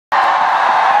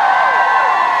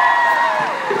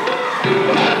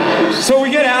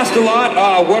asked a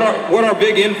lot what our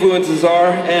big influences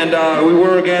are, and we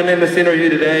were again in this interview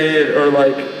today,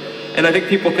 and I think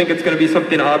people think it's going to be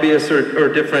something obvious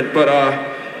or different, but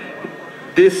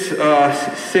this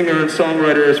singer and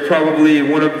songwriter is probably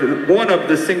one of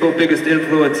the single biggest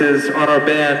influences on our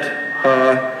band.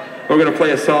 We're going to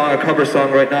play a cover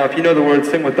song right now. If you know the words,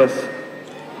 sing with us.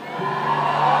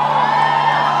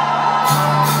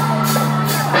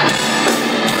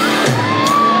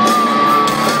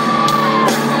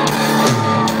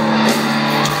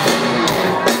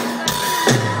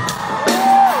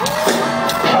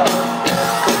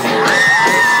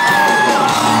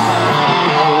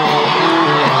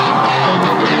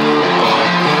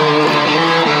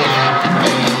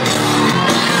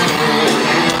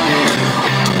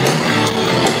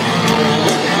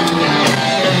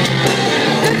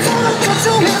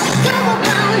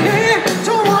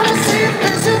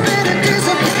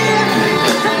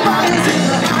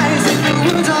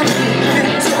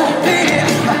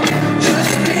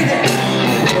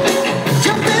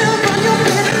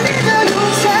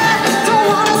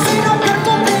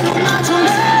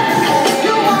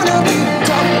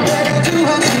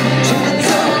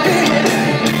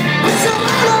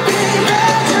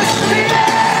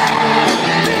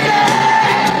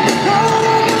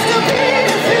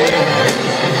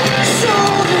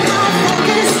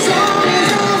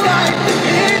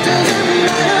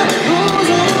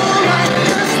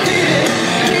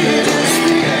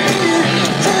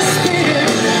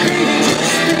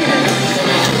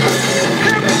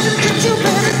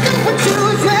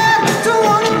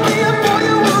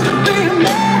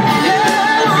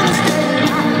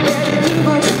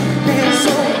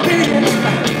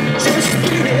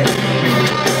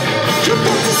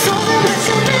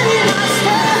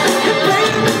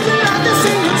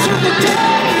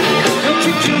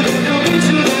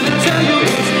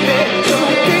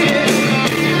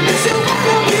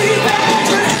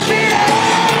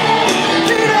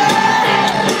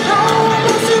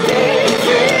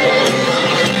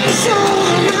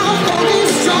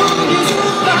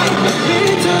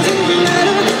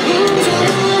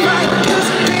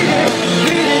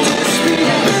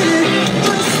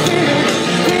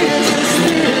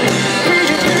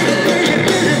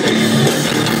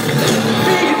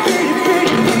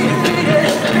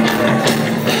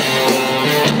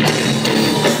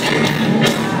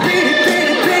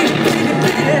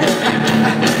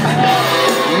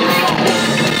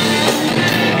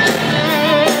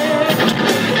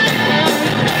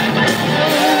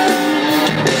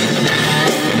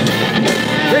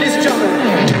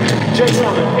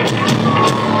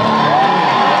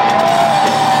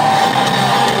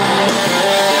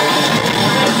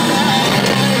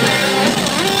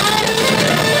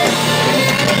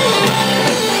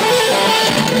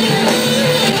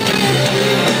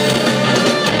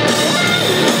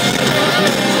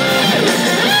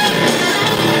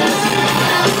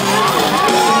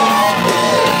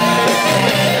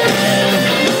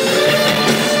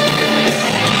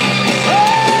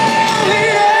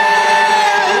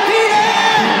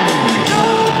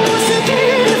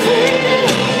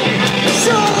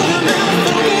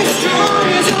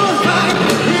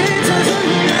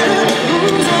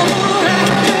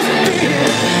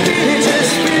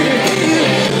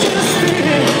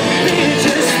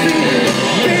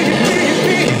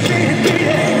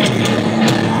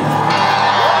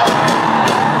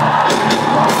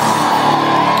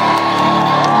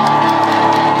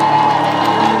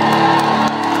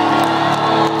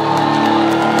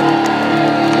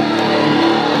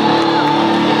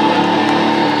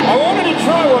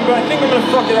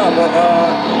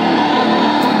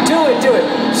 Do it.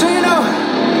 So you know,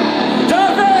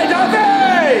 Duffy!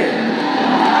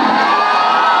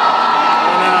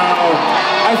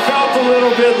 I felt a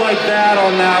little bit like that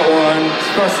on that one.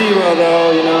 Spasibo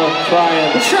though, you know,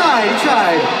 trying. You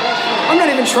tried. I'm not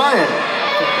even trying.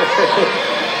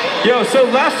 Yo, so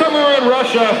last time we were in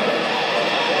Russia,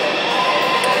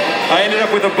 I ended up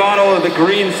with a bottle of the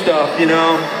green stuff, you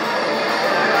know,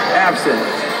 absinthe.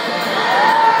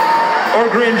 Or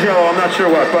green jello, I'm not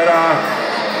sure what, but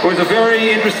it was a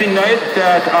very interesting night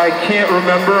that I can't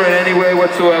remember in any way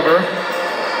whatsoever.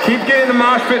 Keep getting the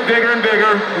mosh pit bigger and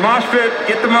bigger. Mosh pit,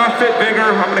 get the mosh pit bigger.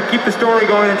 I'm going to keep the story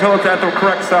going until it's at the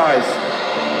correct size.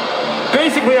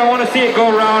 Basically, I want to see it go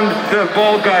around the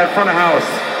bald guy in front of house.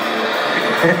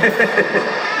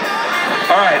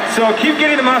 Alright, so keep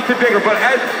getting the mosh pit bigger, but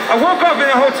I woke up in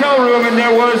a hotel room and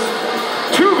there was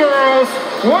 2 girls,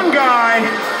 1 guy,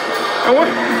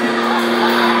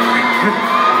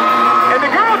 and the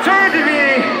girl turned to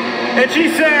me and she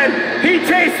said, "He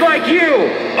tastes like you."